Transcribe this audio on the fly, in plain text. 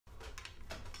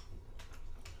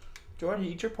Jordie,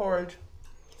 eat your porridge.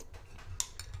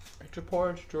 Eat your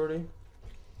porridge, Jordie.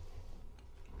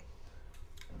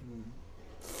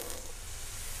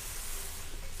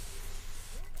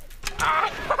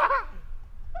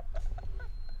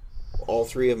 All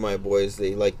three of my boys,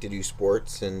 they like to do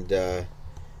sports, and they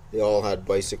all had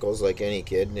bicycles like any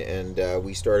kid. And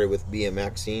we started with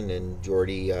BMXing, and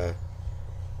Jordie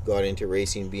got into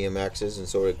racing BMXs, and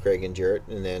so did Craig and Jarrett.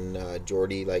 And then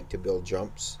Jordie liked to build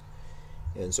jumps,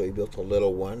 and so he built a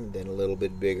little one, then a little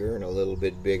bit bigger, and a little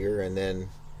bit bigger. And then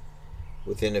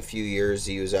within a few years,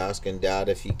 he was asking Dad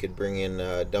if he could bring in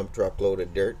a dump truck load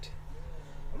of dirt.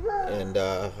 And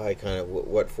I kind of,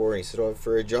 what for? And he said, oh,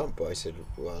 for a jump. I said,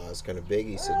 well, that's kind of big.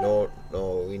 He said,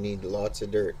 no, we need lots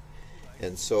of dirt.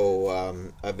 And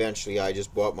so eventually I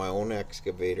just bought my own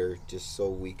excavator just so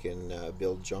we can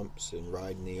build jumps and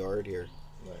ride in the yard here.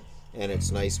 Nice. And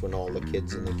it's nice when all the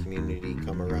kids in the community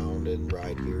come around and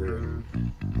ride here and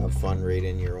have fun right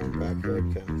in your own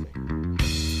backyard kind of thing.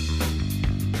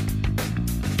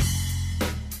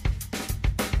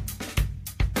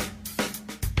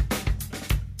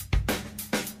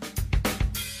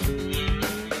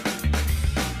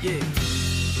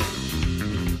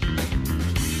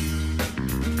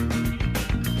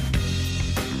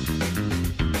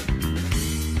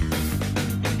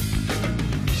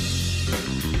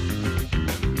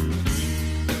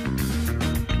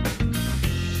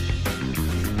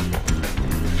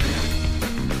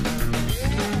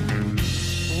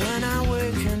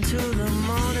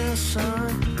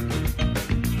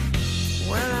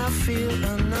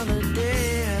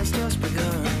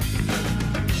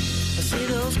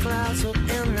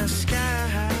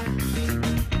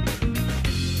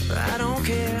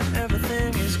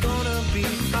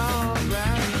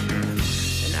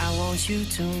 You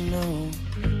to know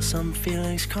some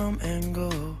feelings come and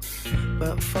go,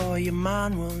 but for your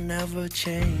mind will never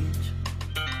change.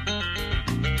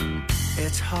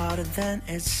 It's harder than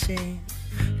it seems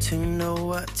to know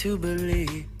what to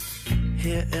believe.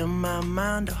 Here in my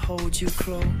mind to hold you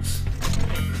close.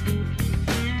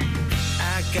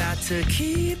 I got to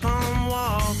keep on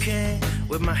walking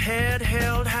with my head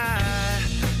held high,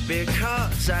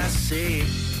 because I see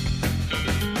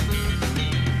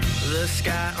the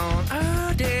sky on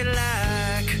a day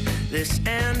like this,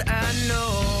 and I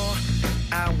know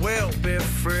I will be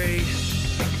free.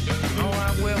 Oh,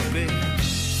 I will be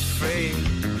free.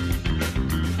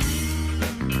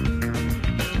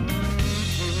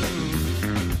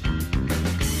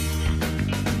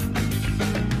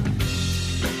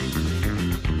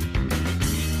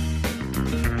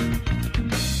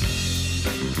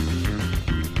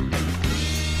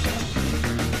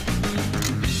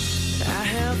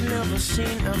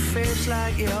 Seen a face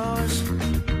like yours.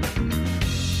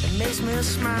 It makes me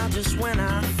smile just when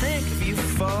I think of you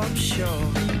for sure.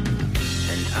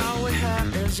 And all we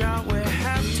have is all we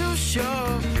have to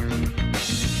show.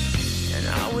 And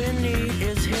all we need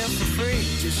is here for free,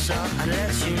 just so I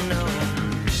let you know.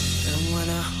 And when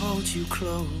I hold you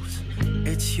close,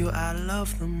 it's you I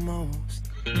love the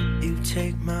most. You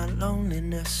take my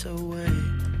loneliness away.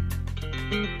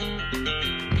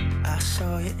 I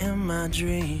saw you in my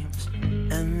dreams,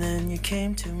 and then you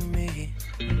came to me.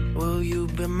 Will you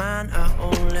be mine? I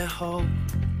only hope.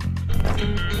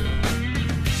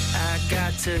 I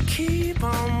got to keep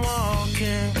on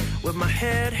walking with my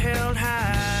head held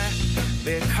high,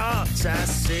 because I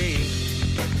see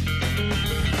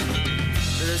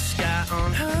the sky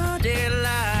on a day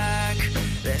like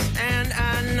this, and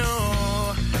I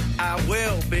know I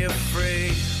will be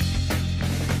free.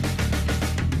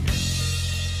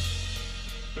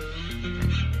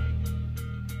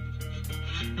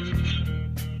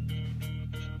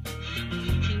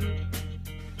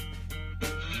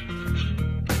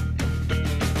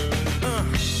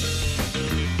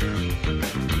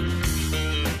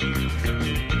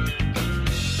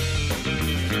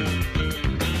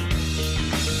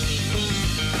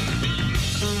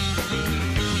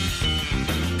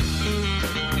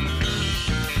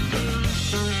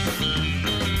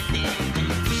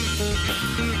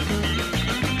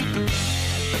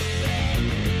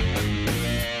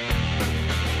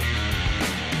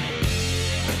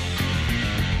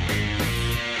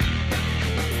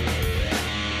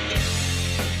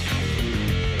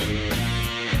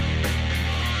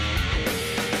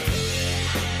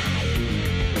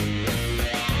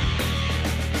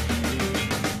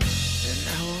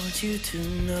 You to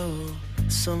know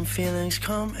some feelings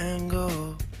come and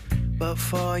go, but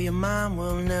for your mind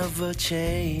will never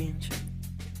change.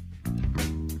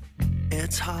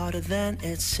 It's harder than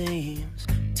it seems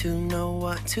to know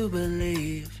what to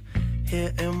believe.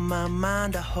 Here in my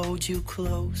mind I hold you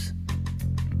close.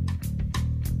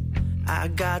 I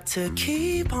got to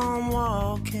keep on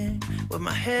walking with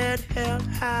my head held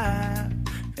high,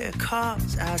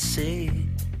 because I see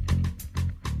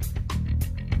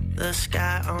the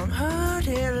sky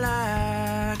unhooded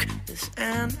like this,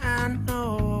 and I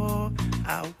know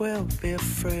I will be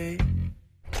free.